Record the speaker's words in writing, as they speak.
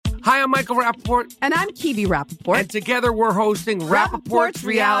Hi, I'm Michael Rappaport. And I'm Kibi Rappaport. And together we're hosting Rappaport's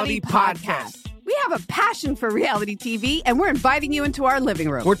Reality Podcast. We have a passion for reality TV, and we're inviting you into our living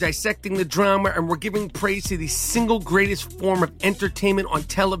room. We're dissecting the drama, and we're giving praise to the single greatest form of entertainment on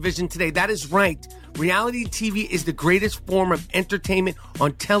television today. That is right. Reality TV is the greatest form of entertainment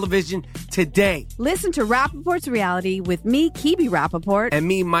on television today. Listen to Rappaport's Reality with me, Kibi Rappaport. And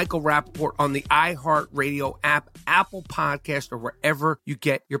me, Michael Rappaport, on the iHeartRadio app, Apple Podcast, or wherever you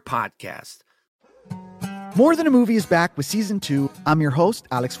get your podcast. More Than a Movie is back with Season 2. I'm your host,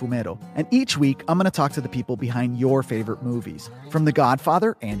 Alex Fumero. And each week, I'm going to talk to the people behind your favorite movies. From The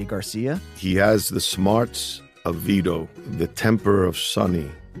Godfather, Andy Garcia. He has the smarts of Vito, the temper of Sonny,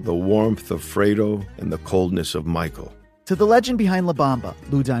 the warmth of Fredo, and the coldness of Michael. To the legend behind La Bamba,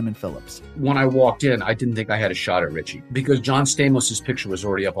 Lou Diamond Phillips. When I walked in, I didn't think I had a shot at Richie because John Stamos' picture was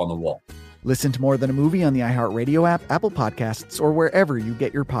already up on the wall. Listen to More Than a Movie on the iHeartRadio app, Apple Podcasts, or wherever you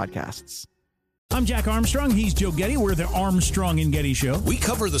get your podcasts. I'm Jack Armstrong. He's Joe Getty. We're the Armstrong and Getty Show. We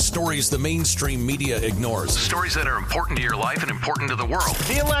cover the stories the mainstream media ignores. Stories that are important to your life and important to the world.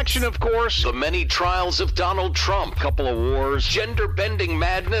 The election, of course. The many trials of Donald Trump. Couple of wars. Gender-bending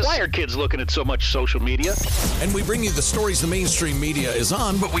madness. Why are kids looking at so much social media? And we bring you the stories the mainstream media is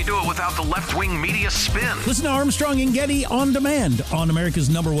on, but we do it without the left-wing media spin. Listen to Armstrong and Getty on demand on America's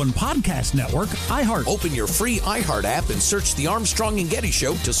 #1 podcast network, iHeart. Open your free iHeart app and search The Armstrong and Getty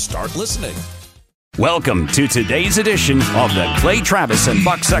Show to start listening. Welcome to today's edition of the Clay Travis and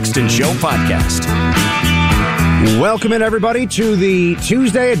Buck Sexton Show podcast. Welcome in, everybody, to the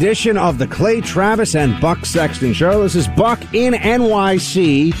Tuesday edition of the Clay Travis and Buck Sexton Show. This is Buck in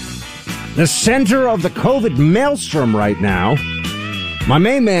NYC, the center of the COVID maelstrom right now. My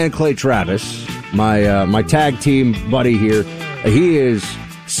main man, Clay Travis, my tag team buddy here, he is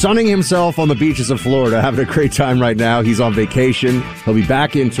sunning himself on the beaches of Florida, having a great time right now. He's on vacation. He'll be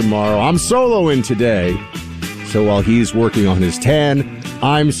back in tomorrow. I'm solo in today. So while he's working on his tan,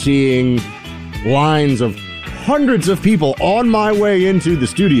 I'm seeing lines of hundreds of people on my way into the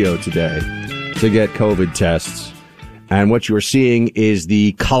studio today to get COVID tests. And what you're seeing is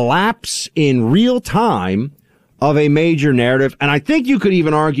the collapse in real time of a major narrative. And I think you could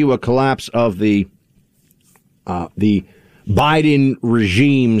even argue a collapse of the Biden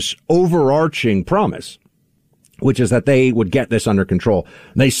regime's overarching promise, which is that they would get this under control.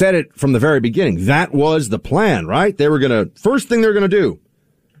 They said it from the very beginning. That was the plan, right? They were first thing they were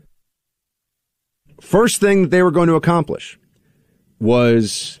going to accomplish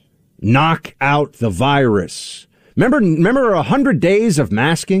was knock out the virus. Remember 100 days of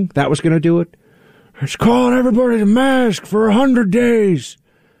masking? That was going to do it. It's calling everybody to mask for 100 days.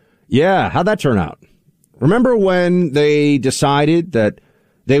 Yeah, how'd that turn out? Remember when they decided that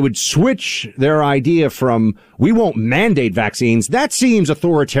they would switch their idea from, we won't mandate vaccines. That seems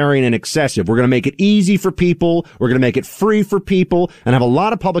authoritarian and excessive. We're going to make it easy for people. We're going to make it free for people and have a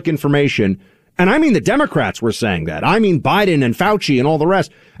lot of public information. And I mean, the Democrats were saying that. I mean, Biden and Fauci and all the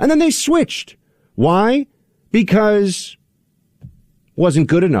rest. And then they switched. Why? Because it wasn't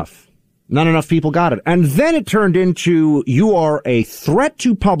good enough. Not enough people got it. And then it turned into, you are a threat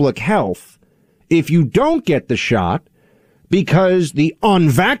to public health if you don't get the shot, because the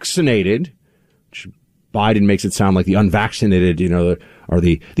unvaccinated, which Biden makes it sound like the unvaccinated, or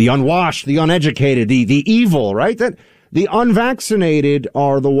the unwashed, the uneducated, the evil, right? That the unvaccinated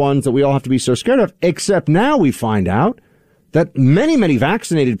are the ones that we all have to be so scared of, except now we find out that many, many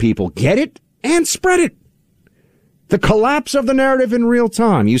vaccinated people get it and spread it. The collapse of the narrative in real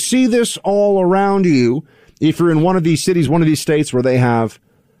time. You see this all around you if you're in one of these cities, one of these states where they have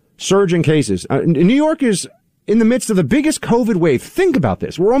surging cases. New York is in the midst of the biggest COVID wave. Think about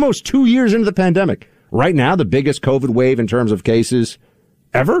this. We're almost 2 years into the pandemic. Right now, the biggest COVID wave in terms of cases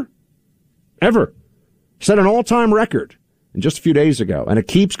ever. Set an all-time record just a few days ago. And it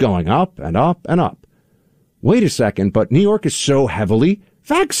keeps going up and up and up. Wait a second, but New York is so heavily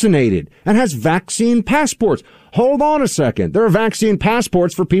vaccinated and has vaccine passports. Hold on a second. There are vaccine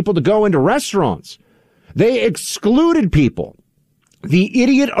passports for people to go into restaurants. They excluded people. The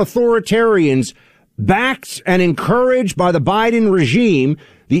idiot authoritarians, backed and encouraged by the Biden regime,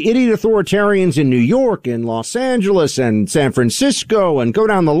 the idiot authoritarians in New York and Los Angeles and San Francisco and go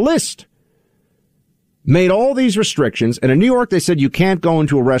down the list, made all these restrictions. And in New York, they said you can't go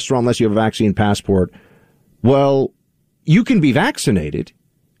into a restaurant unless you have a vaccine passport. Well, you can be vaccinated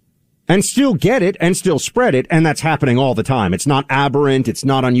and still get it and still spread it. And that's happening all the time. It's not aberrant. It's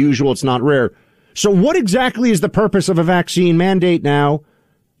not unusual. It's not rare. So what exactly is the purpose of a vaccine mandate now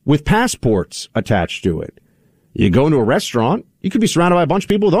with passports attached to it? You go into a restaurant, you could be surrounded by a bunch of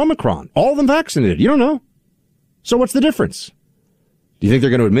people with Omicron, all of them vaccinated. You don't know. So what's the difference? Do you think they're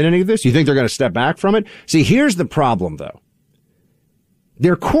going to admit any of this? Do you think they're going to step back from it? See, here's the problem, though.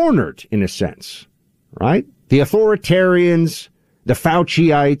 They're cornered, in a sense, right? The authoritarians, the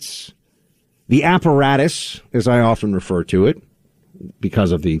Fauciites, the apparatus, as I often refer to it,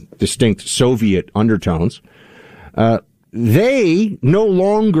 because of the distinct Soviet undertones, they no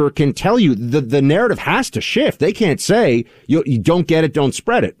longer can tell you. The narrative has to shift. They can't say, you don't get it, don't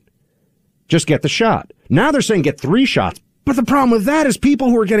spread it. Just get the shot. Now they're saying get 3 shots. But the problem with that is people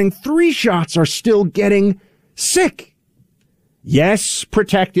who are getting 3 shots are still getting sick. Yes,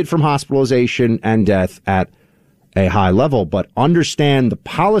 protected from hospitalization and death at a high level, but understand the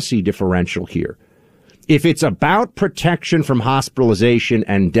policy differential here. If it's about protection from hospitalization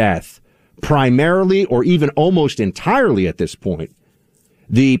and death, primarily or even almost entirely at this point,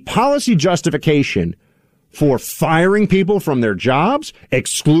 the policy justification for firing people from their jobs,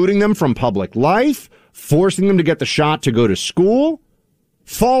 excluding them from public life, forcing them to get the shot to go to school,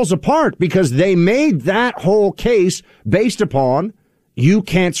 falls apart because they made that whole case based upon you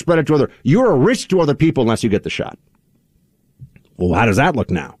can't spread it to other. You're a risk to other people unless you get the shot. Well, how does that look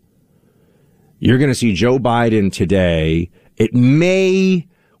now? You're going to see Joe Biden today. It may,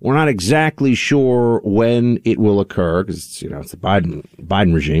 we're not exactly sure when it will occur because it's the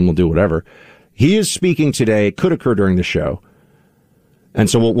Biden regime will do whatever. He is speaking today. It could occur during the show. And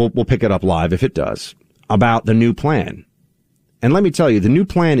so we'll pick it up live if it does about the new plan. And let me tell you, the new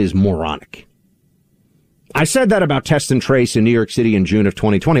plan is moronic. I said that about test and trace in New York City in June of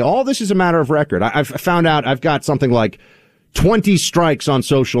 2020. All this is a matter of record. I've found out I've got something like 20 strikes on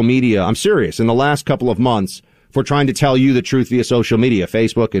social media. I'm serious. In the last couple of months for trying to tell you the truth via social media,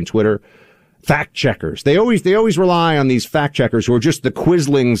 Facebook and Twitter. Fact checkers. They always rely on these fact checkers who are just the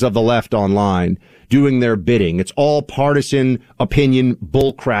Quislings of the left online doing their bidding. It's all partisan opinion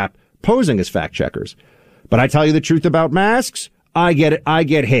bullcrap posing as fact checkers. But I tell you the truth about masks, I get it. I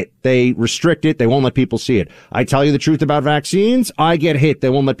get hit. They restrict it. They won't let people see it. I tell you the truth about vaccines, I get hit. They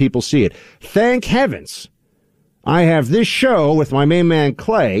won't let people see it. Thank heavens I have this show with my main man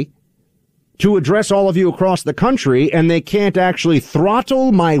Clay to address all of you across the country, and they can't actually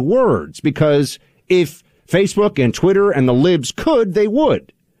throttle my words, because if Facebook and Twitter and the libs could, they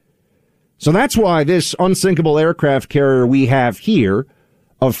would. So that's why this unsinkable aircraft carrier we have here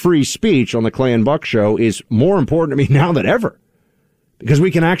of free speech on the Clay and Buck Show is more important to me now than ever, because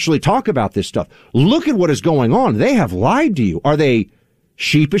we can actually talk about this stuff. Look at what is going on. They have lied to you. Are they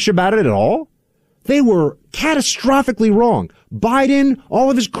sheepish about it at all? They were catastrophically wrong. Biden, all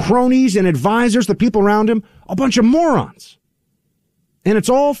of his cronies and advisors, the people around him, a bunch of morons. And it's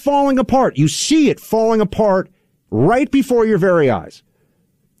all falling apart. You see it falling apart right before your very eyes.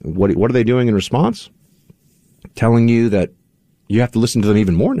 What are they doing in response? Telling you that you have to listen to them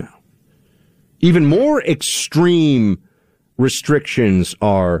even more now. Even more extreme restrictions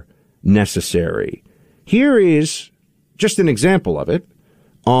are necessary. Here is just an example of it.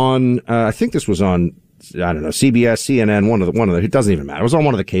 On, I think this was on, I don't know, CBS, CNN, one of the, it doesn't even matter. It was on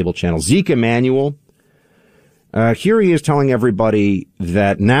one of the cable channels. Zeke Emanuel. Here he is telling everybody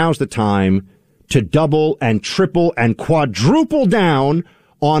that now's the time to double and triple and quadruple down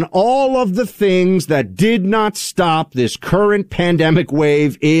on all of the things that did not stop this current pandemic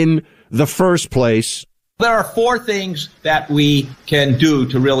wave in the first place. There are 4 things that we can do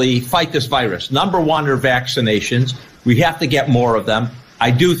to really fight this virus. Number 1 are vaccinations. We have to get more of them. I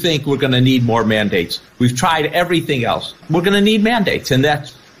do think we're going to need more mandates. We've tried everything else. We're going to need mandates. And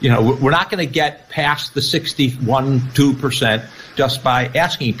that's, we're not going to get past the 2% just by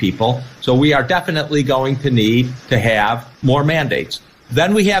asking people. So we are definitely going to need to have more mandates.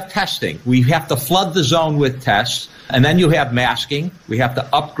 Then we have testing. We have to flood the zone with tests. And then you have masking. We have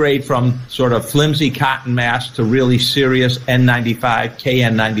to upgrade from sort of flimsy cotton masks to really serious N95,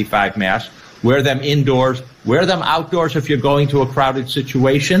 KN95 masks. Wear them indoors. Wear them outdoors if you're going to a crowded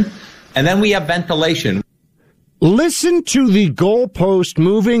situation. And then we have ventilation. Listen to the goalpost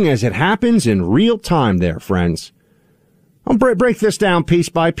moving as it happens in real time there, friends. I'll break this down piece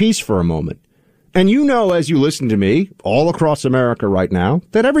by piece for a moment. And you know, as you listen to me all across America right now,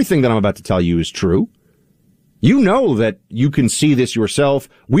 that everything that I'm about to tell you is true. You know that you can see this yourself.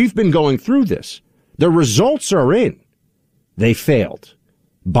 We've been going through this. The results are in. They failed.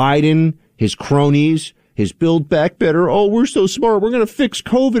 Biden, his cronies, his Build Back Better, oh, we're so smart, we're going to fix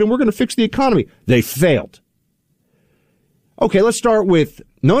COVID and we're going to fix the economy. They failed. Okay, let's start with,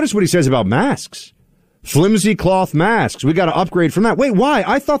 notice what he says about masks. Flimsy cloth masks. We got to upgrade from that. Wait, why?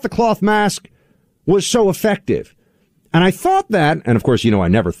 I thought the cloth mask was so effective. And I thought that, and of course, I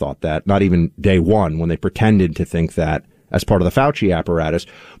never thought that, not even day one when they pretended to think that as part of the Fauci apparatus.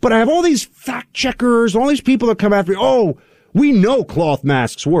 But I have all these fact checkers, all these people that come after me. Oh, We know cloth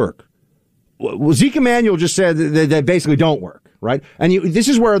masks work. Well, Zeke Emanuel just said that they basically don't work, right? And this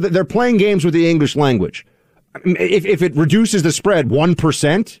is where they're playing games with the English language. If it reduces the spread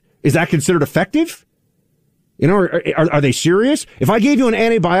 1%, is that considered effective? You know, are they serious? If I gave you an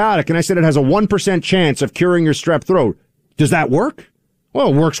antibiotic and I said it has a 1% chance of curing your strep throat, does that work? Well,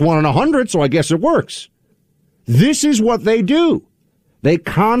 it works 1 in 100, so I guess it works. This is what they do. They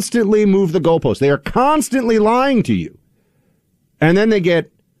constantly move the goalposts. They are constantly lying to you. And then they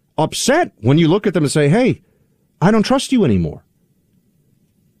get upset when you look at them and say, hey, I don't trust you anymore.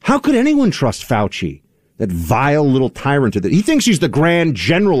 How could anyone trust Fauci? That vile little tyrant. He thinks he's the grand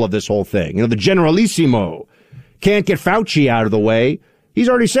general of this whole thing. You know, the generalissimo. Can't get Fauci out of the way. He's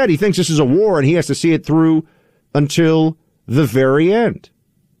already said he thinks this is a war and he has to see it through until the very end.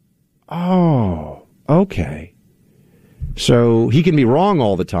 Oh, okay. So he can be wrong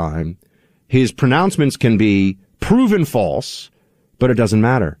all the time. His pronouncements can be proven false, but it doesn't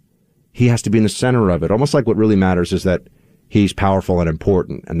matter. He has to be in the center of it. Almost like what really matters is that he's powerful and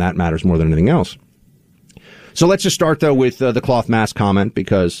important, and that matters more than anything else. So let's just start, though, with the cloth mask comment,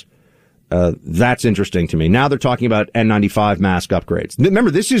 because that's interesting to me. Now they're talking about N95 mask upgrades.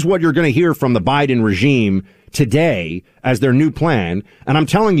 Remember, this is what you're going to hear from the Biden regime today as their new plan. And I'm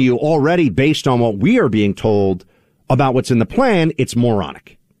telling you already, based on what we are being told about what's in the plan, it's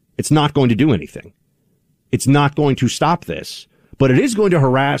moronic. It's not going to do anything. It's not going to stop this. But it is going to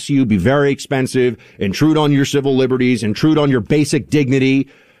harass you, be very expensive, intrude on your civil liberties, intrude on your basic dignity,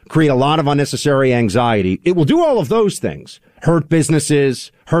 create a lot of unnecessary anxiety. It will do all of those things. Hurt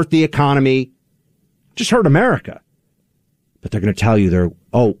businesses, hurt the economy, just hurt America. But they're going to tell you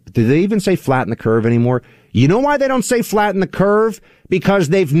do they even say flatten the curve anymore? You know why they don't say flatten the curve? Because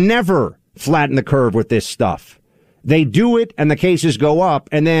they've never flattened the curve with this stuff. They do it and the cases go up,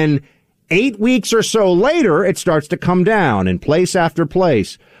 and then 8 weeks or so later, it starts to come down in place after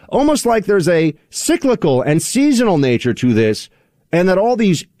place. Almost like there's a cyclical and seasonal nature to this, and that all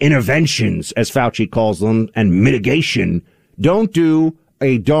these interventions, as Fauci calls them, and mitigation, don't do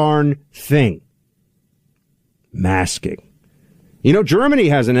a darn thing. Masking. You know, Germany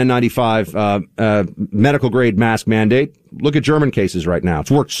has an N95 medical grade mask mandate. Look at German cases right now.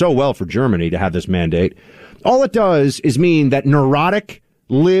 It's worked so well for Germany to have this mandate. All it does is mean that neurotic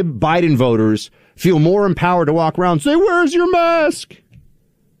lib Biden voters feel more empowered to walk around and say, where's your mask?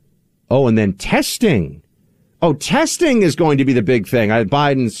 Oh, and then testing. Oh, testing is going to be the big thing.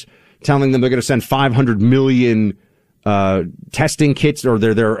 Biden's telling them they're going to send 500 million testing kits, or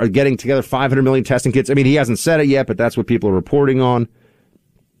they're getting together 500 million testing kits. I mean, he hasn't said it yet, but that's what people are reporting on.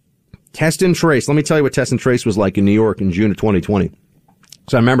 Test and trace. Let me tell you what test and trace was like in New York in June of 2020.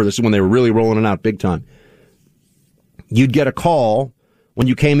 So I remember this is when they were really rolling it out big time. You'd get a call when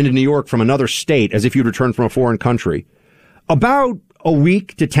you came into New York from another state, as if you'd returned from a foreign country, about a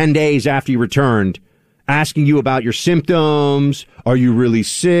week to 10 days after you returned, asking you about your symptoms. Are you really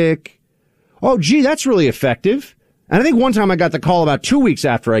sick? Oh, gee, that's really effective. And I think one time I got the call about 2 weeks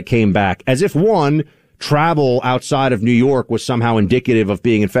after I came back, as if one, travel outside of New York was somehow indicative of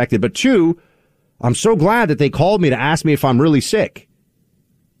being infected. But two, I'm so glad that they called me to ask me if I'm really sick,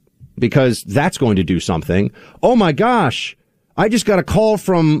 because that's going to do something. Oh my gosh, I just got a call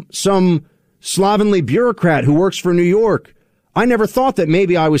from some slovenly bureaucrat who works for New York. I never thought that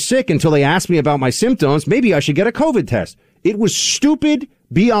maybe I was sick until they asked me about my symptoms. Maybe I should get a COVID test. It was stupid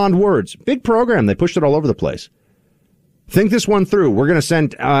beyond words. Big program. They pushed it all over the place. Think this one through. We're going to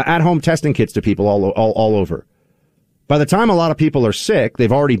send at-home testing kits to people all over. By the time a lot of people are sick,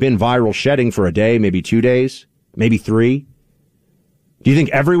 they've already been viral shedding for a day, maybe 2 days, maybe 3. Do you think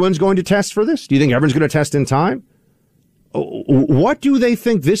everyone's going to test for this? Do you think everyone's going to test in time? What do they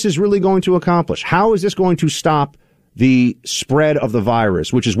think this is really going to accomplish? How is this going to stop the spread of the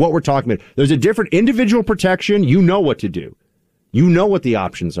virus, which is what we're talking about? There's a different individual protection. You know what to do. You know what the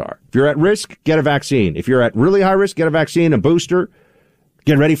options are. If you're at risk, get a vaccine. If you're at really high risk, get a vaccine, a booster.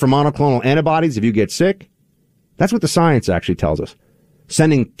 Get ready for monoclonal antibodies if you get sick. That's what the science actually tells us.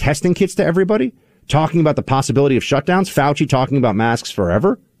 Sending testing kits to everybody, talking about the possibility of shutdowns, Fauci talking about masks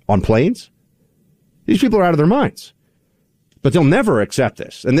forever on planes. These people are out of their minds. But they'll never accept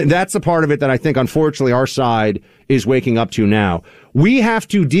this. And that's the part of it that I think, unfortunately, our side is waking up to now. We have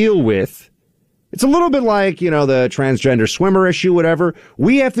to deal with, it's a little bit like, you know, the transgender swimmer issue, whatever.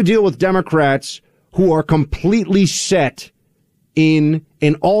 We have to deal with Democrats who are completely set in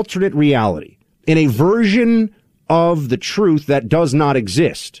an alternate reality, in a version of the truth that does not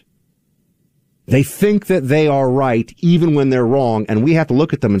exist. They think that they are right even when they're wrong, and we have to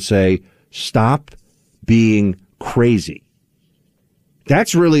look at them and say, stop being crazy.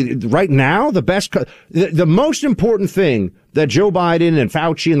 That's really, right now, the best, the most important thing that Joe Biden and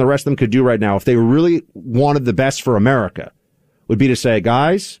Fauci and the rest of them could do right now, if they really wanted the best for America, would be to say,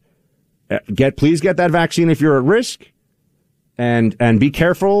 guys, please get that vaccine if you're at risk, and be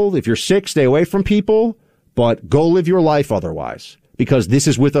careful. If you're sick, stay away from people, but go live your life otherwise, because this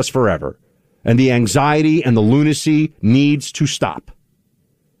is with us forever. And the anxiety and the lunacy needs to stop.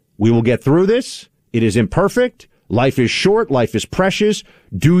 We will get through this. It is imperfect. Life is short. Life is precious.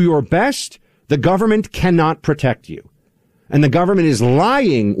 Do your best. The government cannot protect you. And the government is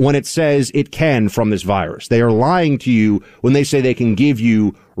lying when it says it can from this virus. They are lying to you when they say they can give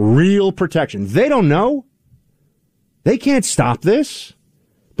you real protection. They don't know. They can't stop this,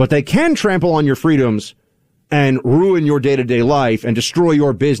 but they can trample on your freedoms and ruin your day-to-day life and destroy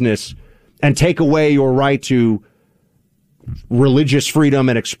your business and take away your right to religious freedom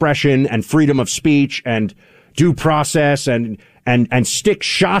and expression and freedom of speech and due process and stick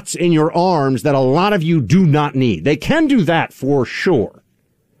shots in your arms that a lot of you do not need. They can do that for sure.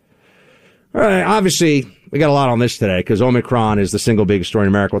 All right, obviously, we got a lot on this today because Omicron is the single biggest story in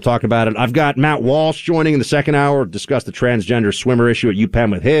America. We'll talk about it. I've got Matt Walsh joining in the second hour, discuss the transgender swimmer issue at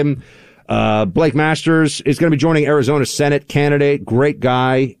UPenn with him. Blake Masters is going to be joining Arizona Senate candidate. Great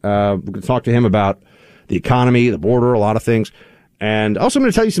guy. We're going to talk to him about the economy, the border, a lot of things. And also I'm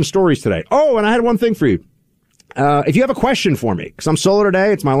going to tell you some stories today. Oh, and I had one thing for you. If you have a question for me, because I'm solo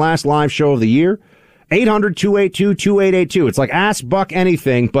today, it's my last live show of the year, 800-282-2882. It's like Ask Buck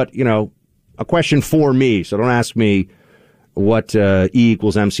Anything, but, a question for me. So don't ask me what E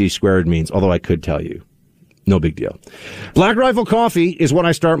equals MC squared means, although I could tell you. No big deal. Black Rifle Coffee is what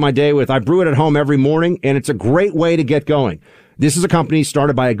I start my day with. I brew it at home every morning, and it's a great way to get going. This is a company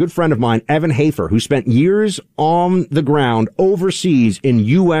started by a good friend of mine, Evan Hafer, who spent years on the ground overseas in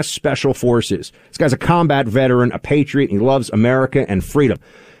U.S. Special Forces. This guy's a combat veteran, a patriot, and he loves America and freedom.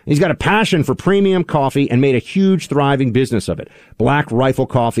 He's got a passion for premium coffee and made a huge, thriving business of it. Black Rifle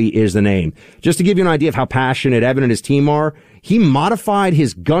Coffee is the name. Just to give you an idea of how passionate Evan and his team are, he modified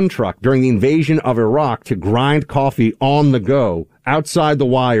his gun truck during the invasion of Iraq to grind coffee on the go outside the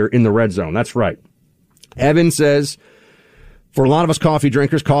wire in the red zone. That's right. Evan says, for a lot of us coffee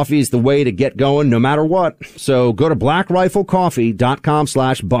drinkers, coffee is the way to get going no matter what. So go to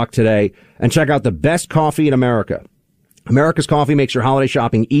blackriflecoffee.com/buck today and check out the best coffee in America. America's Coffee makes your holiday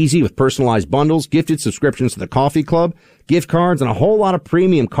shopping easy with personalized bundles, gifted subscriptions to the coffee club, gift cards, and a whole lot of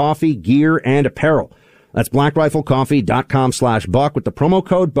premium coffee, gear, and apparel. That's blackriflecoffee.com/buck with the promo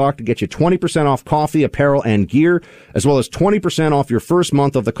code BUCK to get you 20% off coffee, apparel, and gear, as well as 20% off your first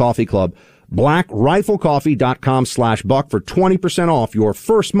month of the coffee club. blackriflecoffee.com/buck for 20% off your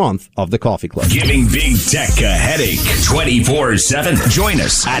first month of the coffee club. Giving big tech a headache 24/7. Join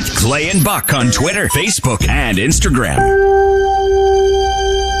us at Clay and Buck on Twitter, Facebook, and Instagram.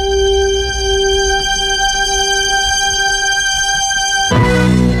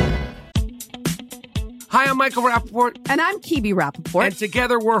 Hi, I'm Michael Rappaport. And I'm Kibi Rappaport. And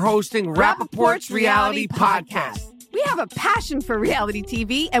together we're hosting Rappaport's Reality Podcast. We have a passion for reality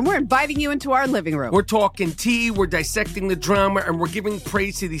TV, and we're inviting you into our living room. We're talking tea, we're dissecting the drama, and we're giving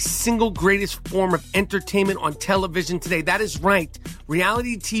praise to the single greatest form of entertainment on television today. That is right.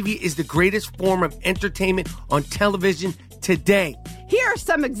 Reality TV is the greatest form of entertainment on television today. Here are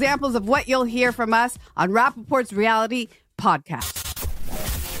some examples of what you'll hear from us on Rappaport's Reality Podcast.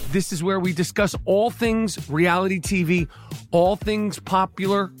 This is where we discuss all things reality TV, all things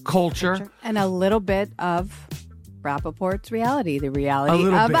popular culture. And a little bit of Rappaport's reality, the reality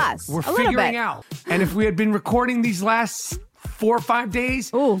of bit. us. We're figuring out. And if we had been recording these last 4 or 5 days,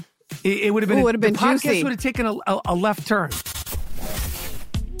 it would have been, the podcast juicy. Would have taken a left turn.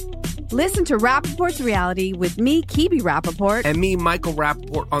 Listen to Rappaport's Reality with me, Kibi Rappaport. And me, Michael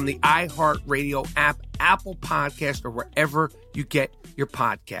Rappaport, on the iHeartRadio app, Apple Podcast, or wherever you get your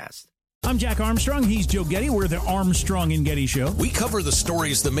podcast. I'm Jack Armstrong. He's Joe Getty. We're the Armstrong and Getty Show. We cover the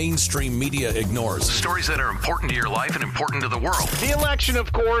stories the mainstream media ignores. Stories that are important to your life and important to the world. The election,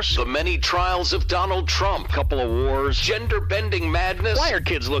 of course. The many trials of Donald Trump. Couple of wars. Gender-bending madness. Why are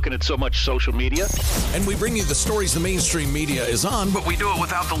kids looking at so much social media? And we bring you the stories the mainstream media is on, but we do it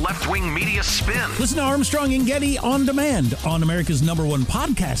without the left-wing media spin. Listen to Armstrong and Getty on demand on America's #1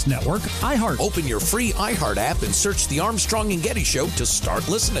 podcast network, iHeart. Open your free iHeart app and search The Armstrong and Getty Show to start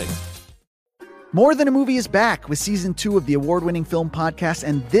listening. More Than a Movie is back with season 2 of the award-winning film podcast,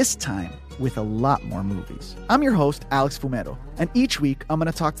 and this time with a lot more movies. I'm your host, Alex Fumero, and each week I'm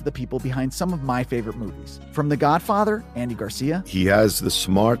going to talk to the people behind some of my favorite movies. From The Godfather, Andy Garcia. He has the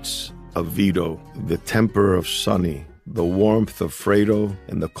smarts of Vito, the temper of Sonny, the warmth of Fredo,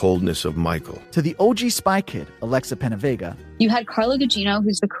 and the coldness of Michael. To the OG Spy Kid, Alexa Penavega. You had Carla Gugino,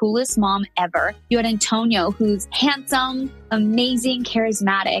 who's the coolest mom ever. You had Antonio, who's handsome, amazing,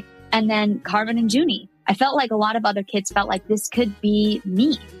 charismatic. And then Carmen and Junie. I felt like a lot of other kids felt like this could be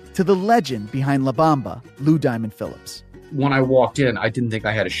me. To the legend behind La Bamba, Lou Diamond Phillips. When I walked in, I didn't think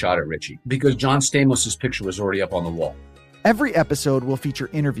I had a shot at Richie because John Stamos' picture was already up on the wall. Every episode will feature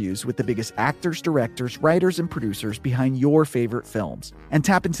interviews with the biggest actors, directors, writers, and producers behind your favorite films and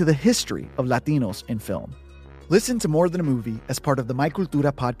tap into the history of Latinos in film. Listen to More Than a Movie as part of the My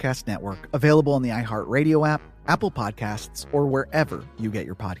Cultura podcast network, available on the iHeartRadio app, Apple Podcasts, or wherever you get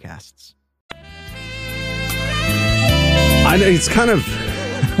your podcasts. I know it's kind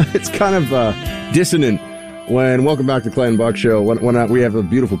of dissonant when Welcome Back to Clay and Buck Show when we have a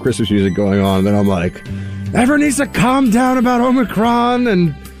beautiful Christmas music going on, and then I'm like, everyone needs to calm down about Omicron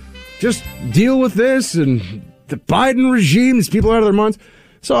and just deal with this and the Biden regime. These people are out of their minds.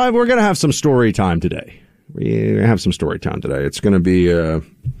 So we're going to have some story time today. It's going to be a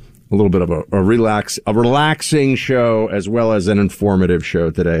little bit of a relaxing show as well as an informative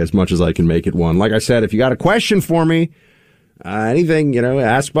show today, as much as I can make it one. Like I said, if you got a question for me, anything,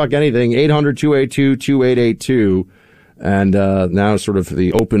 ask Buck anything, 800-282-2882. And now sort of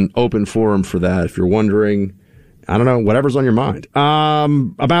the open forum for that. If you're wondering, I don't know, whatever's on your mind.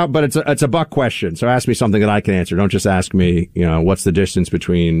 But it's a Buck question. So ask me something that I can answer. Don't just ask me, what's the distance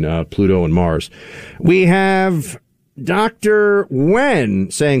between Pluto and Mars. We have Dr. Wen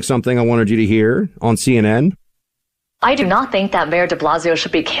saying something I wanted you to hear on CNN. I do not think that Mayor de Blasio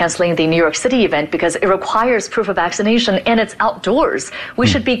should be canceling the New York City event because it requires proof of vaccination and it's outdoors. We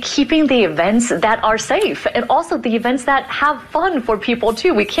should be keeping the events that are safe and also the events that have fun for people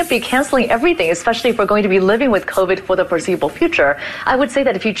too. We can't be canceling everything, especially if we're going to be living with COVID for the foreseeable future. I would say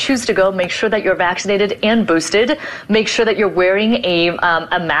that if you choose to go, make sure that you're vaccinated and boosted. Make sure that you're wearing a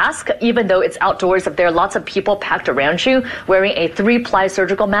mask, even though it's outdoors. If there are lots of people packed around you wearing a 3-ply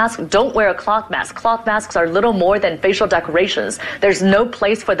surgical mask, don't wear a cloth mask. Cloth masks are little more than facial decorations. There's no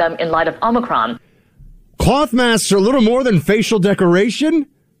place for them in light of Omicron. Cloth masks are a little more than facial decoration?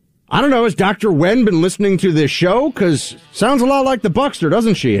 I don't know. Has Dr. Wen been listening to this show? Because sounds a lot like the Buckster,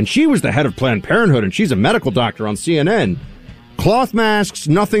 doesn't she? And she was the head of Planned Parenthood, and she's a medical doctor on CNN. Cloth masks,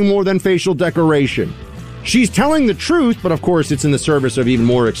 nothing more than facial decoration. She's telling the truth, but of course it's in the service of even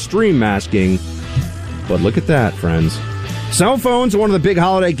more extreme masking. But look at that, friends. Cell phones are one of the big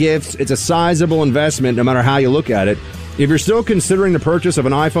holiday gifts. It's a sizable investment, no matter how you look at it. If you're still considering the purchase of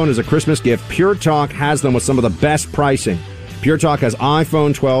an iPhone as a Christmas gift, Pure Talk has them with some of the best pricing. Pure Talk has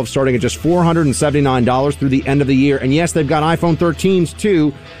iPhone 12 starting at just $479 through the end of the year. And yes, they've got iPhone 13s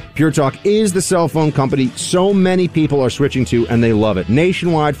too. Pure Talk is the cell phone company so many people are switching to, and they love it.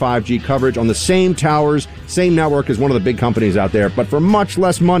 Nationwide 5G coverage on the same towers, same network as one of the big companies out there, but for much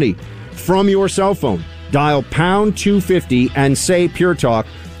less money from your cell phone. Dial pound 250 and say Pure Talk.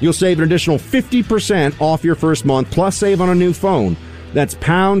 You'll save an additional 50% off your first month, plus save on a new phone. That's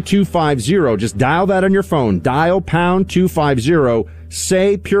pound 250. Just dial that on your phone. Dial pound 250.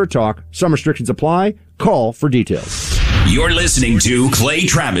 Say Pure Talk. Some restrictions apply. Call for details. You're listening to Clay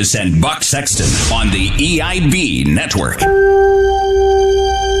Travis and Buck Sexton on the EIB Network.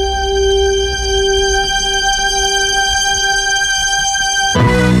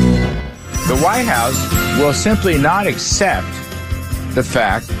 The White House will simply not accept the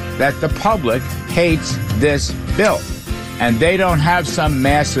fact that the public hates this bill. And they don't have some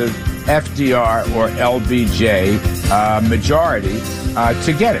massive FDR or LBJ majority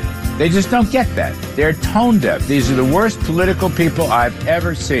to get it. They just don't get that. They're tone deaf. These are the worst political people I've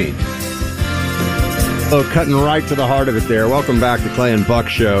ever seen. Oh, cutting right to the heart of it there. Welcome back to Clay and Buck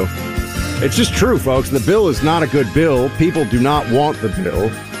Show. It's just true, folks. The bill is not a good bill. People do not want the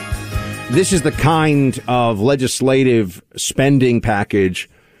bill. This is the kind of legislative spending package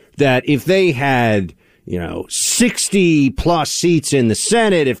that if they had, 60 plus seats in the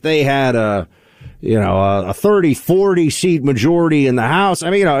Senate, if they had a 30, 40 seat majority in the House,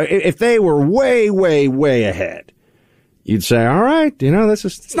 if they were way, way, way ahead, you'd say, all right,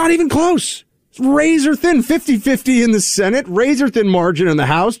 it's not even close. It's razor thin, 50-50 in the Senate, razor thin margin in the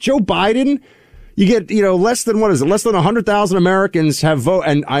House. Joe Biden, you get, less than 100,000 Americans have vote.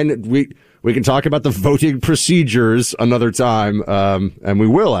 And we can talk about the voting procedures another time. And we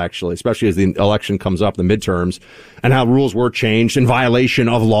will actually, especially as the election comes up, the midterms, and how rules were changed in violation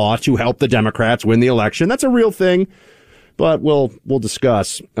of law to help the Democrats win the election. That's a real thing, but we'll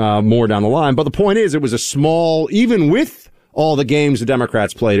discuss, more down the line. But the point is, it was a small, even with all the games the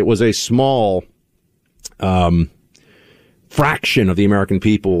Democrats played, it was a small, fraction of the American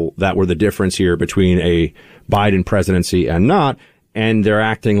people that were the difference here between a Biden presidency and not. And they're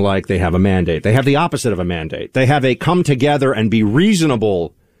acting like they have a mandate. They have the opposite of a mandate. They have a come together and be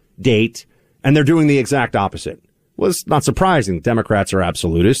reasonable date, and they're doing the exact opposite. Well, it's not surprising. Democrats are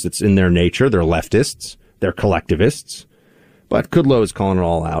absolutists. It's in their nature. They're leftists. They're collectivists. But Kudlow is calling it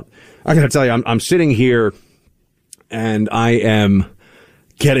all out. I got to tell you, I'm sitting here and I am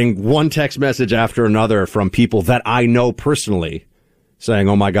getting one text message after another from people that I know personally saying,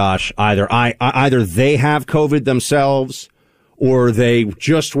 oh my gosh, either they have COVID themselves or they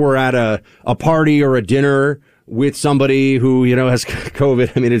just were at a party or a dinner with somebody who, has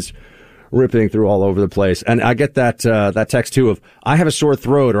COVID. I mean, it's ripping through all over the place. And I get that text too of, I have a sore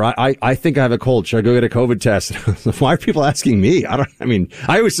throat, or I think I have a cold. Should I go get a COVID test? Why are people asking me? I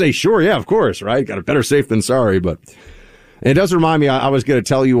always say, sure. Yeah, of course. Right. Got a better safe than sorry. But it does remind me, I was going to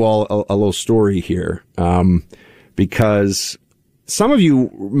tell you all a little story here. Because some of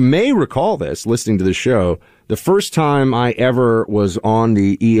you may recall this listening to the show. The first time I ever was on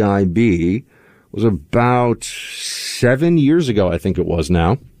the EIB was about 7 years ago, I think it was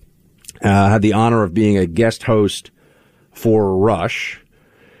now. I had the honor of being a guest host for Rush.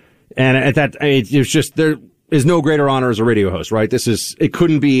 And at that, it was just, there is no greater honor as a radio host, right? It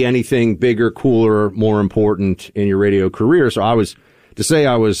couldn't be anything bigger, cooler, more important in your radio career. So I was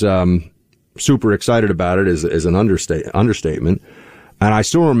super excited about it is an understatement. And I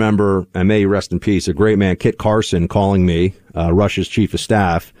still remember, and may he rest in peace, a great man, Kit Carson, calling me, Rush's chief of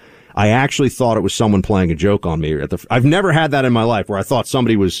staff. I actually thought it was someone playing a joke on me. I've never had that in my life where I thought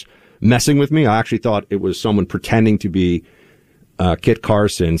somebody was messing with me. I actually thought it was someone pretending to be Kit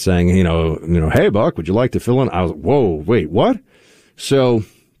Carson saying, hey, Buck, would you like to fill in? I was, whoa, wait, what? So,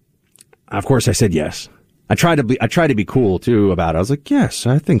 of course, I said yes. I tried to be cool, too, about it. I was like, yes,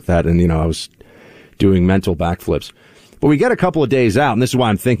 I think that. And, I was doing mental backflips. But we get a couple of days out, and this is why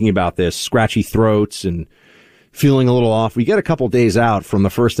I'm thinking about this, scratchy throats and feeling a little off. We get a couple of days out from the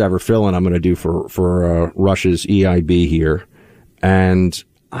first ever fill-in I'm going to do for Rush's EIB here. And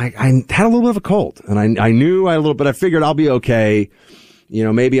I had a little bit of a cold, and I knew I had a little, but I figured I'll be okay.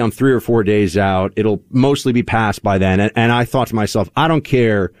 Maybe I'm 3 or 4 days out. It'll mostly be past by then. And I thought to myself, I don't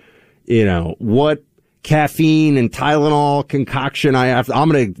care, what caffeine and Tylenol concoction I have. I'm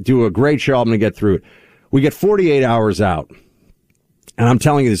going to do a great show. I'm going to get through it. We get 48 hours out. And I'm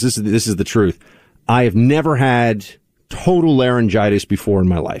telling you this is the truth. I have never had total laryngitis before in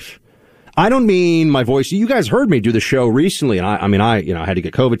my life. I don't mean my voice. You guys heard me do the show recently, and I had to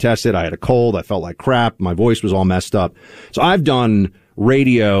get COVID tested. I had a cold. I felt like crap. My voice was all messed up. So I've done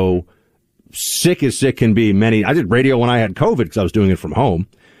radio sick as sick can be. I did radio when I had COVID because I was doing it from home.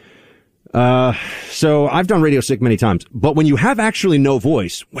 So I've done radio sick many times. But when you have actually no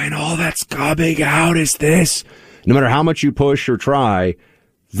voice, when all that's coming out is this, no matter how much you push or try,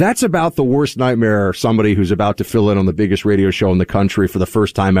 that's about the worst nightmare somebody who's about to fill in on the biggest radio show in the country for the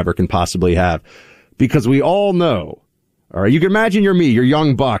first time ever can possibly have. Because we all know, all right, you can imagine you're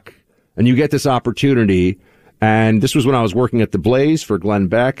young buck, and you get this opportunity. And this was when I was working at the Blaze for Glenn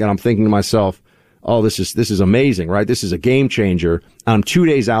Beck, and I'm thinking to myself, oh, this is amazing, right? This is a game changer. I'm 2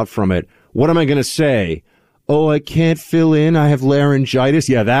 days out from it. What am I going to say? Oh, I can't fill in. I have laryngitis.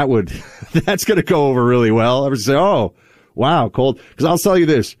 Yeah, that's going to go over really well. I would say, oh, wow, cold. Because I'll tell you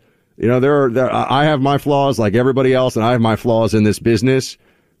this, I have my flaws like everybody else, and I have my flaws in this business.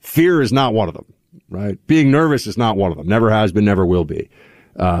 Fear is not one of them, right? Being nervous is not one of them. Never has been, never will be.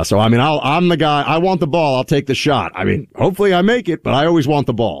 I'm the guy. I want the ball. I'll take the shot. Hopefully I make it, but I always want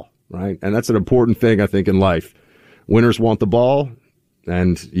the ball, right? And that's an important thing, I think, in life. Winners want the ball,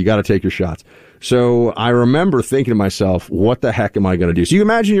 and you got to take your shots. So I remember thinking to myself, what the heck am I going to do? So you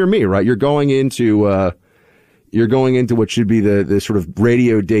imagine you're me, right? You're going into what should be the sort of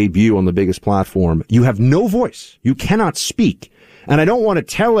radio debut on the biggest platform. You have no voice. You cannot speak. And I don't want to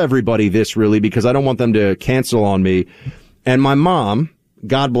tell everybody this really because I don't want them to cancel on me. And my mom,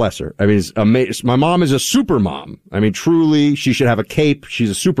 God bless her. Is amazing. My mom is a super mom. Truly, she should have a cape.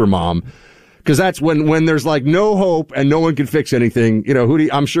 She's a super mom. Because that's when there's like no hope and no one can fix anything.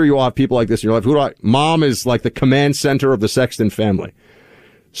 I'm sure you all have people like this in your life. Mom is like the command center of the Sexton family.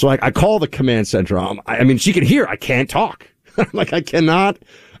 So I call the command center. She can hear. I can't talk. I cannot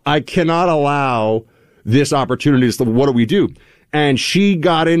allow this opportunity. So what do we do? And she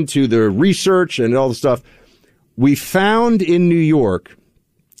got into the research and all the stuff. We found in New York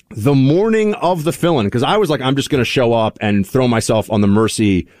the morning of the fill-in, because I was like, I'm just going to show up and throw myself on the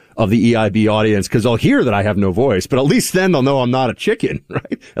mercy the EIB audience, because they'll hear that I have no voice, but at least then they'll know I'm not a chicken,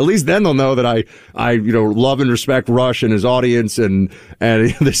 right? At least then they'll know that I love and respect Rush and his audience, and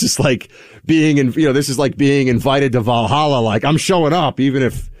this is like being invited to Valhalla. Like, I'm showing up, even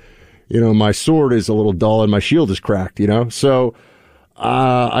if, my sword is a little dull and my shield is cracked, So,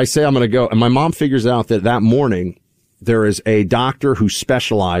 I say I'm going to go, and my mom figures out that morning there is a doctor who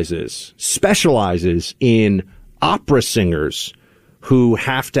specializes in opera singers who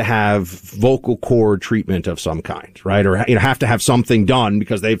have to have vocal cord treatment of some kind, right? Or, have to have something done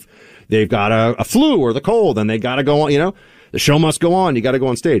because they've got a flu or the cold, and they got to go on, the show must go on. You got to go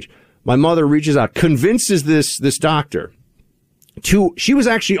on stage. My mother reaches out, convinces this doctor she was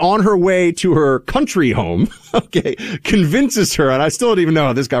actually on her way to her country home. Okay. Convinces her. And I still don't even know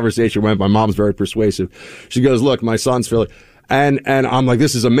how this conversation went. My mom's very persuasive. She goes, look, my son's feeling, and I'm like,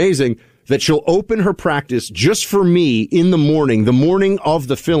 this is amazing that she'll open her practice just for me in the morning of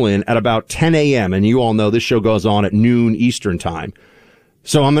the fill-in at about 10 a.m. And you all know this show goes on at noon Eastern time.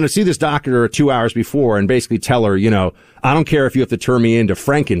 So I'm going to see this doctor 2 hours before and basically tell her, I don't care if you have to turn me into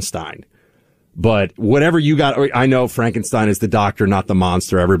Frankenstein, but whatever you got, I know Frankenstein is the doctor, not the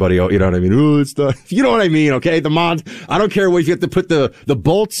monster. Everybody, you know what I mean? Oh, it's you know what I mean? Okay. I don't care if you have to put the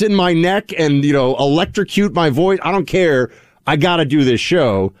bolts in my neck and, electrocute my voice. I don't care. I got to do this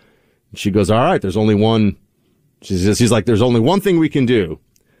show. She goes, all right, there's only one. She's like, there's only one thing we can do,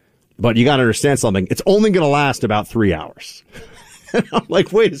 but you got to understand something. It's only going to last about 3 hours. And I'm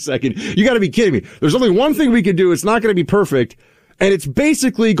like, wait a second. You got to be kidding me. There's only one thing we can do. It's not going to be perfect. And it's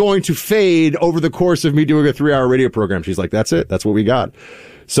basically going to fade over the course of me doing a 3-hour radio program. She's like, that's it. That's what we got.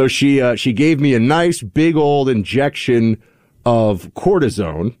 So she gave me a nice big old injection of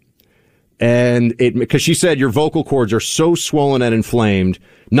cortisone. And because she said your vocal cords are so swollen and inflamed,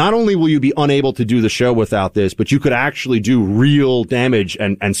 not only will you be unable to do the show without this, but you could actually do real damage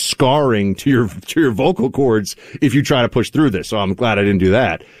and scarring to your vocal cords if you try to push through this. So I'm glad I didn't do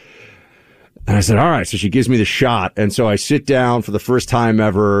that. And I said, all right. So she gives me the shot. And so I sit down for the first time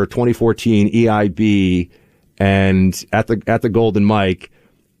ever, 2014 EIB, and at the Golden Mic.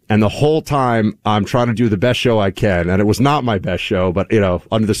 And the whole time I'm trying to do the best show I can. And it was not my best show, but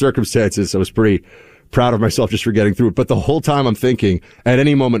under the circumstances, I was pretty proud of myself just for getting through it. But the whole time I'm thinking at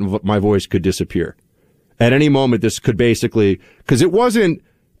any moment my voice could disappear. At any moment this could basically, because it wasn't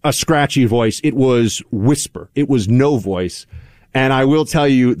a scratchy voice. It was whisper. It was no voice. And I will tell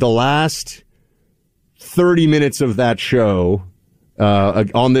you, the last 30 minutes of that show,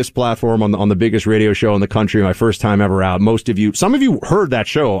 on this platform, on the biggest radio show in the country, my first time ever out. Some of you heard that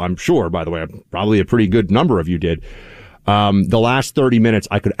show, I'm sure, by the way. Probably a pretty good number of you did. The last 30 minutes,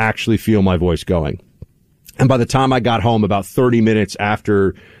 I could actually feel my voice going. And by the time I got home, about 30 minutes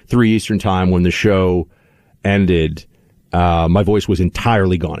after 3 Eastern time, when the show ended, my voice was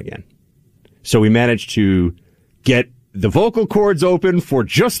entirely gone again. So we managed to get the vocal cords open for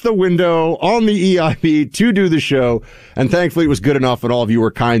just the window on the EIB to do the show. And thankfully it was good enough and all of you were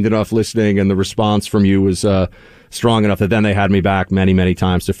kind enough listening, and the response from you was strong enough that then they had me back many, many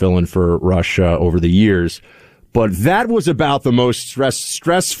times to fill in for Rush over the years. But that was about the most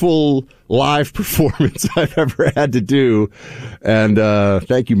stressful live performance I've ever had to do. And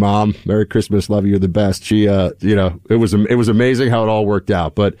thank you, Mom. Merry Christmas. Love you. You're the best. She, it was amazing how it all worked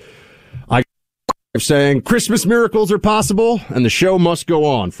out. But saying Christmas miracles are possible, and the show must go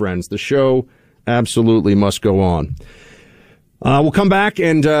on, friends. The show absolutely must go on. We'll come back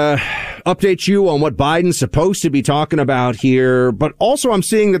and update you on what Biden's supposed to be talking about here. But also I'm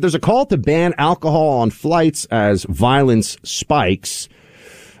seeing that there's a call to ban alcohol on flights as violence spikes.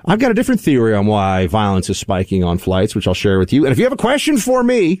 I've got a different theory on why violence is spiking on flights, which I'll share with you. And if you have a question for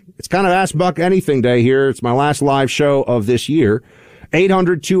me, it's kind of Ask Buck Anything Day here. It's my last live show of this year.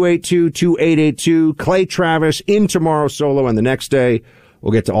 800-282-2882. Clay Travis in tomorrow solo, and the next day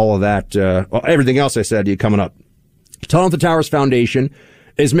we'll get to all of that. Everything else I said to you coming up. Tunnel to Towers Foundation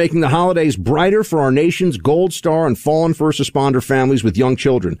is making the holidays brighter for our nation's Gold Star and fallen first responder families with young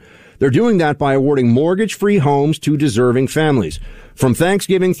children. They're doing that by awarding mortgage-free homes to deserving families. From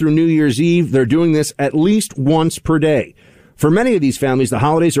Thanksgiving through New Year's Eve, they're doing this at least once per day. For many of these families, the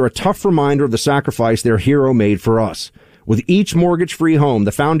holidays are a tough reminder of the sacrifice their hero made for us. With each mortgage-free home,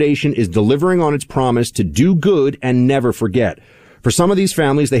 the foundation is delivering on its promise to do good and never forget. For some of these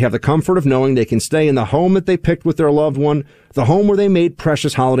families, they have the comfort of knowing they can stay in the home that they picked with their loved one, the home where they made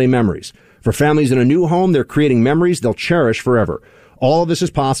precious holiday memories. For families in a new home, they're creating memories they'll cherish forever. All of this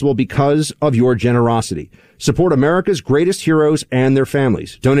is possible because of your generosity. Support America's greatest heroes and their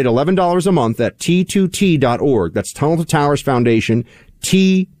families. Donate $11 a month at T2T.org. That's Tunnel to Towers Foundation,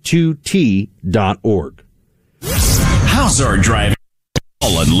 T2T.org. How's our driving?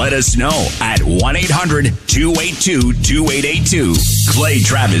 And Let us know at 1-800-282-2882. Clay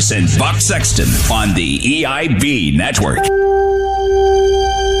Travis and Buck Sexton on the EIB Network.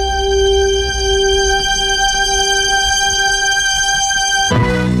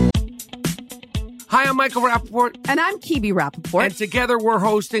 Hi, I'm Michael Rappaport. And I'm Kibi Rappaport. And together we're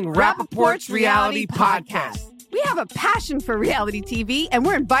hosting Rappaport's Reality Podcast. We have a passion for reality TV, and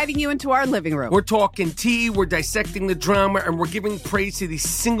we're inviting you into our living room. We're talking tea, we're dissecting the drama, and we're giving praise to the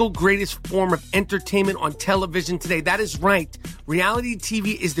single greatest form of entertainment on television today. That is right. Reality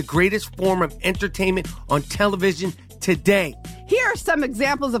TV is the greatest form of entertainment on television today. Here are some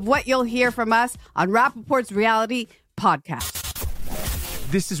examples of what you'll hear from us on Rappaport's Reality Podcast.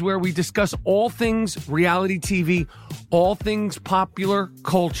 This is where we discuss all things reality TV, all things popular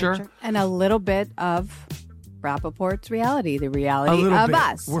culture. And a little bit of Rappaport's reality, the reality of bit.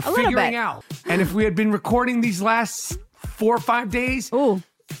 us. We're figuring out. And if we had been recording these last 4 or 5 days,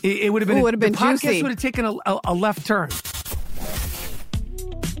 it would have been, the podcast juicy. would have taken a left turn.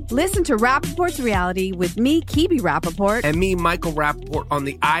 Listen to Rappaport's Reality with me, Kibi Rappaport. And me, Michael Rappaport, on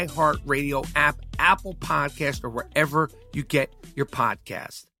the iHeartRadio app, Apple Podcast, or wherever you get your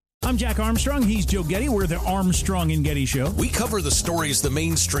podcast. I'm Jack Armstrong. He's Joe Getty. We're the Armstrong and Getty Show. We cover the stories the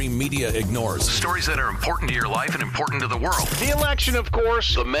mainstream media ignores. Stories that are important to your life and important to the world. The election, of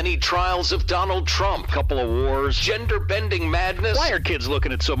course. The many trials of Donald Trump. Couple of wars. Gender-bending madness. Why are kids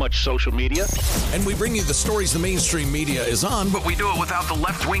looking at so much social media? And we bring you the stories the mainstream media is on, but we do it without the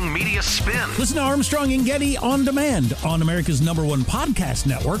left-wing media spin. Listen to Armstrong and Getty on demand on America's #1 podcast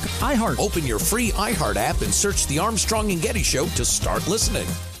network, iHeart. Open your free iHeart app and search The Armstrong and Getty Show to start listening.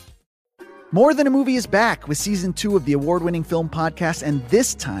 More Than a Movie is back with season 2 of the award-winning film podcast, and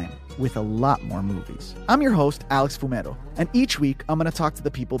this time with a lot more movies. I'm your host, Alex Fumero, and each week I'm going to talk to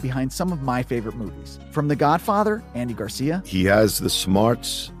the people behind some of my favorite movies. From The Godfather, Andy Garcia. He has the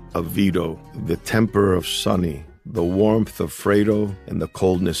smarts of Vito, the temper of Sonny, the warmth of Fredo, and the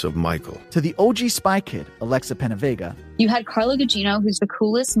coldness of Michael. To the OG Spy Kid, Alexa Penavega. You had Carla Gugino, who's the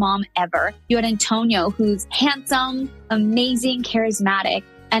coolest mom ever. You had Antonio, who's handsome, amazing, charismatic.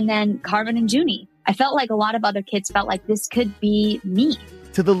 And then Carmen and Junie. I felt like a lot of other kids felt like this could be me.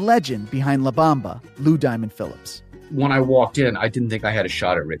 To the legend behind La Bamba, Lou Diamond Phillips. When I walked in, I didn't think I had a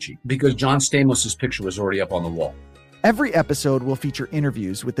shot at Richie because John Stamos' picture was already up on the wall. Every episode will feature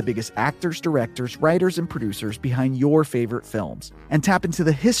interviews with the biggest actors, directors, writers, and producers behind your favorite films and tap into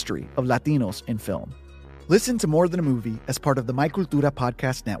the history of Latinos in film. Listen to More Than a Movie as part of the My Cultura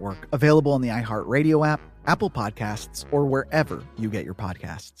Podcast Network, available on the iHeartRadio app, Apple Podcasts, or wherever you get your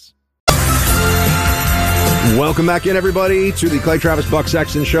podcasts. Welcome back in, everybody, to the Clay Travis Buck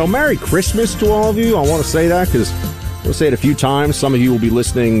Sexton Show. Merry Christmas to all of you. I want to say that because we'll say it a few times. Some of you will be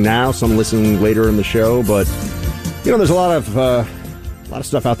listening now, some listening later in the show. But, you know, there's a lot of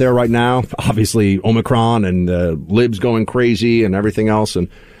stuff out there right now. Obviously, Omicron and libs going crazy and everything else. And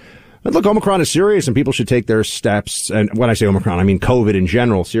look, Omicron is serious and people should take their steps. And when I say Omicron, I mean COVID in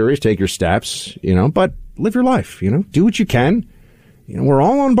general, serious. Take your steps, you know, but live your life, you know, do what you can. You know, we're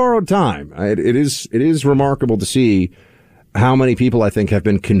all on borrowed time. It is remarkable to see how many people I think have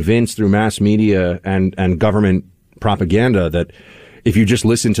been convinced through mass media and government propaganda that if you just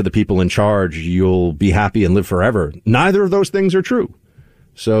listen to the people in charge, you'll be happy and live forever. Neither of those things are true.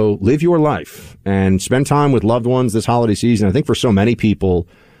 So live your life and spend time with loved ones this holiday season. I think for so many people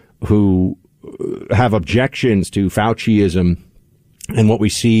who have objections to Fauciism and what we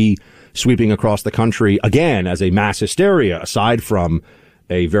see sweeping across the country, again, as a mass hysteria, aside from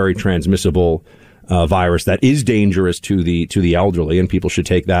a very transmissible virus that is dangerous to the elderly, and people should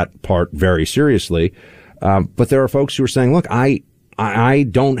take that part very seriously. But there are folks who are saying, look, I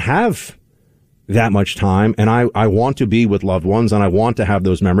don't have that much time, and I want to be with loved ones, and I want to have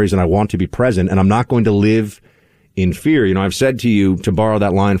those memories, and I want to be present, and I'm not going to live in fear. You know, I've said to you, to borrow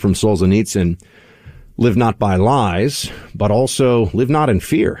that line from Solzhenitsyn, live not by lies, but also live not in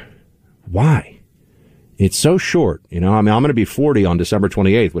fear. Why? It's so short. You know, I mean, I'm going to be 40 on December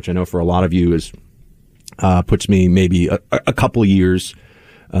 28th, which I know for a lot of you is, puts me maybe a couple years,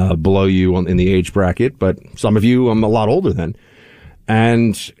 below you in the age bracket, but some of you I'm a lot older than.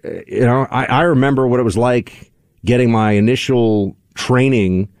 And, you know, I remember what it was like getting my initial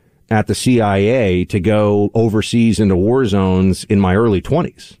training at the CIA to go overseas into war zones in my early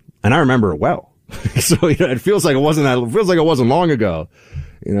 20s. And I remember it well. So, you know, it feels like it wasn't long ago.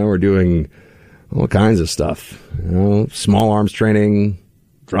 You know, we're doing all kinds of stuff, you know, small arms training,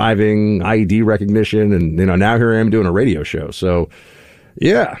 driving, IED recognition. And, you know, now here I am doing a radio show. So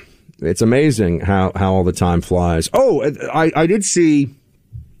yeah, it's amazing how all the time flies. Oh, I did see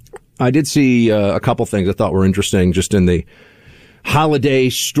a couple things I thought were interesting just in the holiday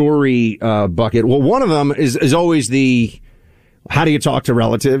story bucket. Well, one of them is always the how do you talk to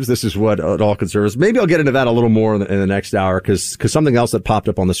relatives? This is what it all concerns. Maybe I'll get into that a little more in the next hour because something else that popped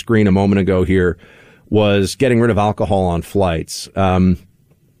up on the screen a moment ago here was getting rid of alcohol on flights. I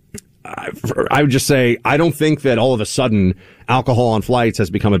would just say I don't think that all of a sudden alcohol on flights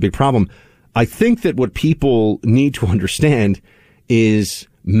has become a big problem. I think that what people need to understand is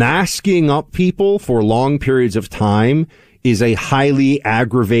masking up people for long periods of time is a highly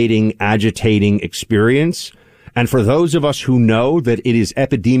aggravating, agitating experience. And for those of us who know that it is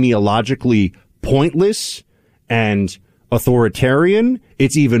epidemiologically pointless and authoritarian,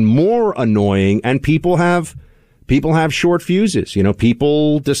 it's even more annoying. And people have short fuses. You know,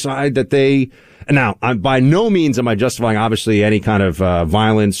 people decide that now, by no means am I justifying, obviously, any kind of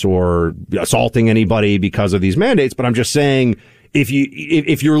violence or assaulting anybody because of these mandates. But I'm just saying, if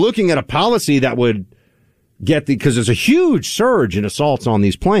you're looking at a policy that would because there's a huge surge in assaults on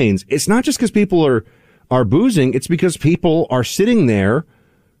these planes, it's not just because people are boozing, it's because people are sitting there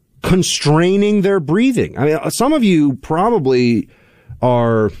constraining their breathing. I mean, some of you probably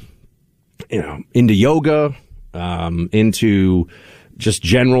are, into yoga, into just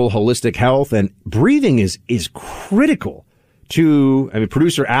general holistic health, and breathing is critical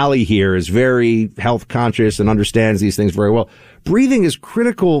producer Allie here is very health conscious and understands these things very well. Breathing is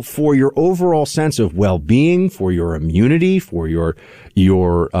critical for your overall sense of well-being, for your immunity, for your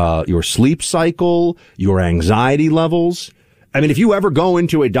sleep cycle, your anxiety levels. I mean, if you ever go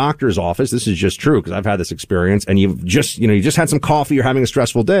into a doctor's office, this is just true because I've had this experience, and you just had some coffee, you're having a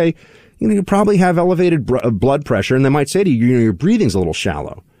stressful day, you probably have elevated blood pressure, and they might say to you, your breathing's a little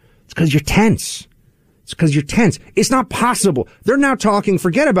shallow. It's because you're tense. It's not possible. They're now talking,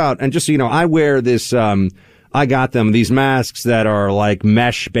 forget about, and just so you know, I wear this, I got them, these masks that are like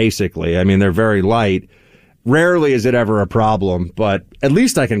mesh, basically. I mean, they're very light. Rarely is it ever a problem, but at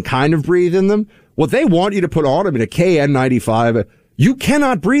least I can kind of breathe in them. What they want you to put on, I mean, a KN95, you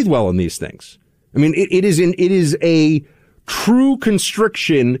cannot breathe well in these things. I mean, it is a true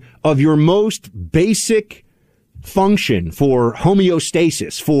constriction of your most basic function for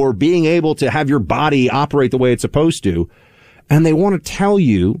homeostasis, for being able to have your body operate the way it's supposed to. And they want to tell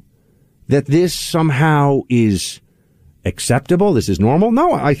you that this somehow is acceptable, this is normal.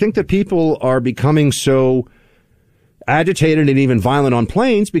 No, I think that people are becoming so agitated and even violent on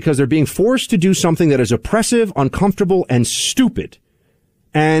planes because they're being forced to do something that is oppressive, uncomfortable, and stupid.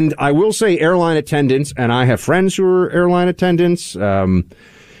 And I will say airline attendants, and I have friends who are airline attendants, I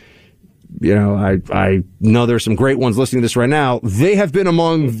know there's some great ones listening to this right now. They have been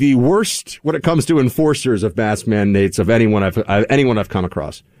among the worst when it comes to enforcers of mask mandates of anyone I've come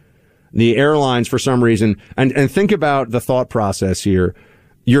across. The airlines, for some reason, and think about the thought process here.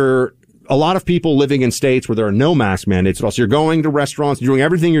 You're a lot of people living in states where there are no mask mandates at all. So you're going to restaurants, you're doing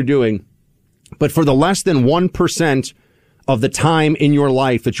everything you're doing, but for the less than 1% of the time in your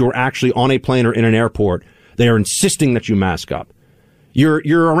life that you're actually on a plane or in an airport, they are insisting that you mask up. You're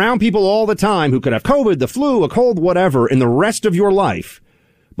around people all the time who could have COVID, the flu, a cold, whatever, in the rest of your life.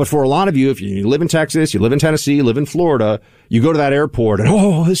 But for a lot of you, if you live in Texas, you live in Tennessee, you live in Florida, you go to that airport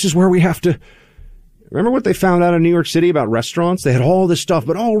and, this is where we have to. Remember what they found out in New York City about restaurants? They had all this stuff,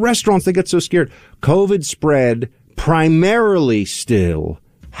 but restaurants, they get so scared. COVID spread primarily still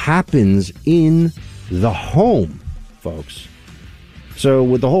happens in the home, folks. So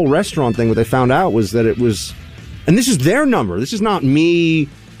with the whole restaurant thing, what they found out was that it was, and this is their number. This is not me,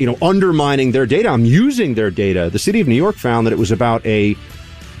 undermining their data. I'm using their data. The city of New York found that it was about a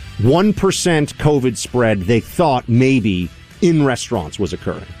 1% COVID spread they thought maybe in restaurants was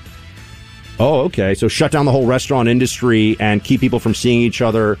occurring. Oh, okay. So shut down the whole restaurant industry and keep people from seeing each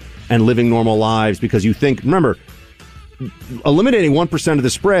other and living normal lives because you think, remember, eliminating 1% of the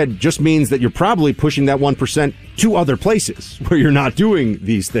spread just means that you're probably pushing that 1% to other places where you're not doing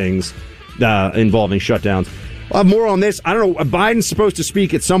these things involving shutdowns. We'll have more on this. I don't know. Biden's supposed to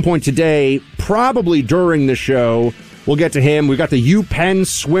speak at some point today, probably during the show. We'll get to him. We've got the UPenn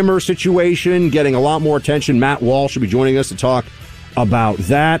swimmer situation getting a lot more attention. Matt Walsh will be joining us to talk about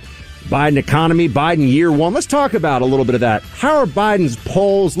that. Biden economy, Biden year one. Let's talk about a little bit of that. How are Biden's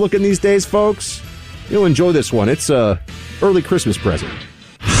polls looking these days, folks? You'll enjoy this one. It's a early Christmas present.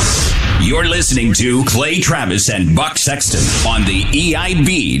 You're listening to Clay Travis and Buck Sexton on the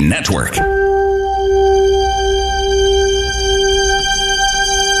EIB Network.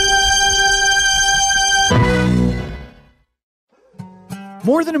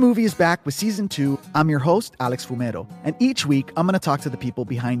 More Than a Movie is back with Season 2. I'm your host, Alex Fumero, and each week I'm going to talk to the people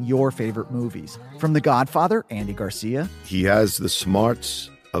behind your favorite movies. From The Godfather, Andy Garcia. He has the smarts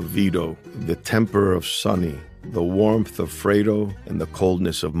of Vito, the temper of Sonny, the warmth of Fredo, and the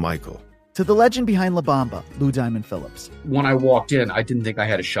coldness of Michael. To the legend behind La Bamba, Lou Diamond Phillips. When I walked in, I didn't think I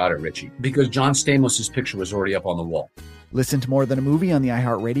had a shot at Richie because John Stamos' picture was already up on the wall. Listen to More Than a Movie on the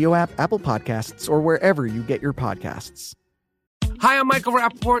iHeartRadio app, Apple Podcasts, or wherever you get your podcasts. Hi, I'm Michael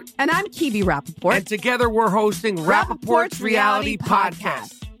Rappaport. And I'm Kibi Rappaport. And together we're hosting Rappaport's Reality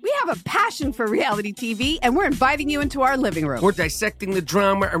Podcast. We have a passion for reality TV, and we're inviting you into our living room. We're dissecting the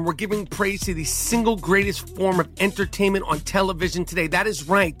drama, and we're giving praise to the single greatest form of entertainment on television today. That is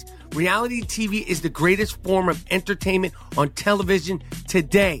right. Reality TV is the greatest form of entertainment on television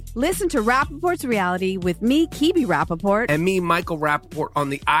today. Listen to Rappaport's Reality with me, Kibi Rappaport. And me, Michael Rappaport, on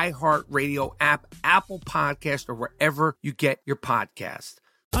the iHeartRadio app, Apple Podcast, or wherever you get your podcast.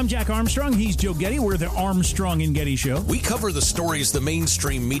 I'm Jack Armstrong. He's Joe Getty. We're the Armstrong and Getty Show. We cover the stories the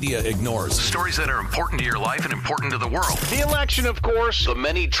mainstream media ignores. Stories that are important to your life and important to the world. The election, of course. The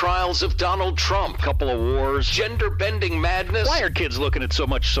many trials of Donald Trump. Couple of wars. Gender-bending madness. Why are kids looking at so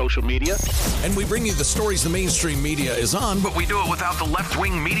much social media? And we bring you the stories the mainstream media is on, but we do it without the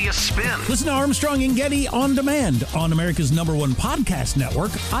left-wing media spin. Listen to Armstrong and Getty on demand on America's #1 podcast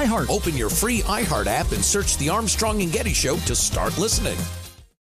network, iHeart. Open your free iHeart app and search the Armstrong and Getty Show to start listening.